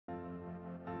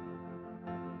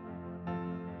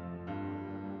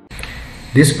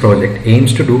This project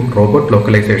aims to do robot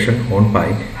localization on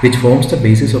Pi, which forms the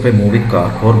basis of a moving car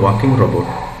or walking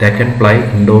robot that can fly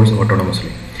indoors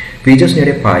autonomously. We just need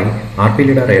a Pi,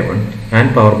 RPLidar A1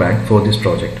 and power bank for this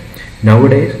project.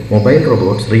 Nowadays, mobile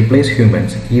robots replace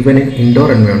humans even in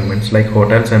indoor environments like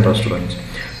hotels and restaurants.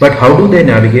 But how do they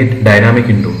navigate dynamic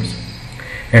indoors?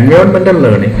 Environmental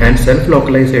learning and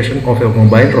self-localization of a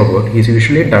mobile robot is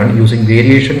usually done using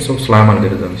variations of SLAM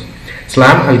algorithms.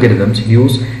 SLAM algorithms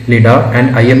use LiDAR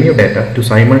and IMU data to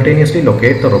simultaneously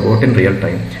locate the robot in real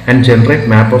time and generate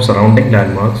map of surrounding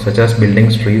landmarks such as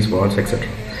buildings, trees, walls, etc.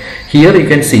 Here you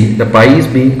can see the Pi is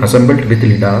being assembled with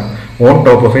LiDAR on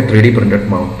top of a 3D printed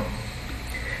mount.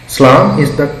 SLAM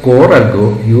is the core algo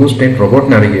used in robot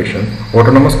navigation,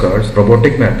 autonomous cars,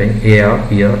 robotic mapping, AR,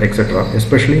 VR, etc.,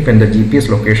 especially when the GPS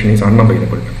location is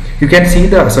unavailable. You can see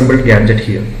the assembled gadget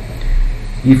here.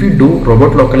 If you do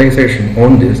robot localization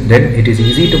on this, then it is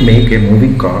easy to make a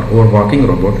moving car or walking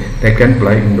robot that can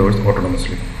fly indoors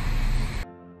autonomously.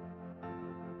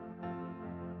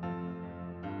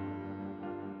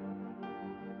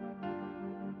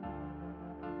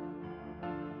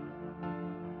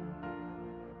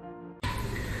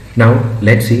 Now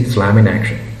let's see SLAM in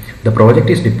action. The project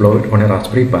is deployed on a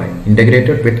Raspberry Pi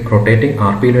integrated with rotating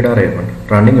RPLidar A1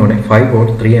 running on a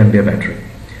 5V 3A battery.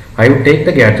 I would take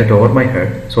the gadget over my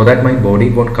head so that my body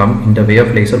won't come in the way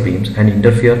of laser beams and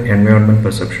interfere environment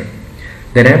perception.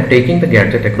 Then I am taking the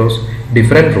gadget across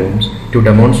different rooms to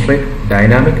demonstrate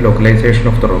dynamic localization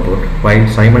of the robot while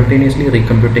simultaneously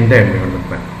recomputing the environment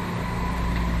map.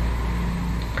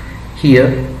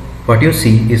 Here, what you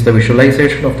see is the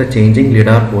visualization of the changing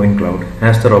LiDAR point cloud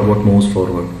as the robot moves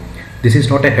forward. This is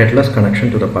not a headless connection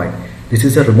to the Pi. This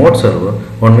is a remote server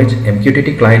on which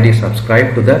MQTT client is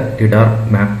subscribed to the LiDAR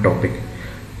map topic.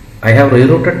 I have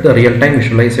rerouted the real-time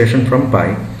visualization from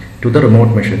Pi to the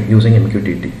remote machine using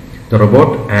MQTT. The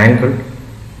robot angle,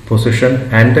 position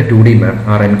and the 2D map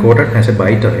are encoded as a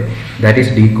byte array that is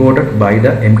decoded by the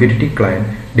MQTT client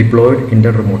deployed in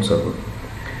the remote server.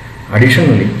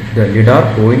 Additionally, the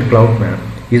LiDAR point cloud map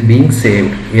is being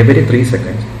saved every 3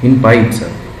 seconds in Pi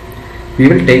itself. We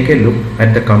will take a look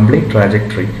at the complete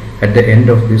trajectory at the end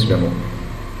of this demo.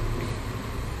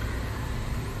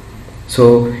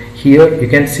 So here you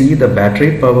can see the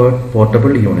battery powered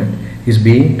portable unit is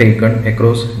being taken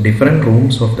across different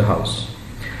rooms of the house.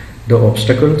 The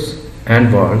obstacles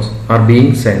and walls are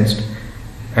being sensed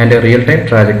and a real-time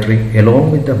trajectory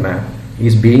along with the map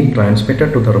is being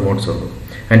transmitted to the remote server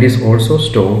and is also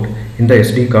stored in the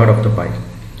SD card of the Pi.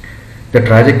 The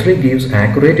trajectory gives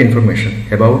accurate information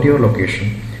about your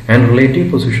location and relative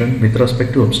position with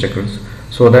respect to obstacles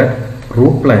so that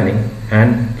route planning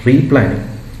and replanning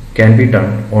can be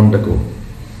done on the go.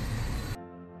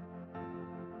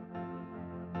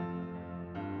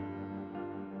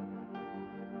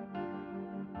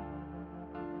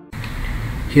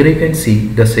 Here you can see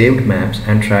the saved maps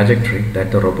and trajectory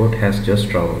that the robot has just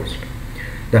traversed.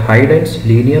 The high-dense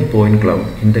linear point cloud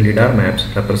in the LiDAR maps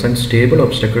represents stable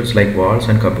obstacles like walls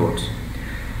and cupboards.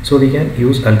 So we can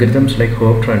use algorithms like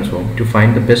Herb transform to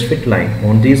find the best fit line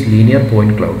on these linear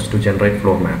point clouds to generate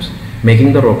floor maps,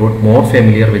 making the robot more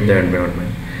familiar with the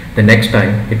environment the next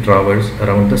time it travels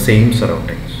around the same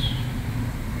surroundings.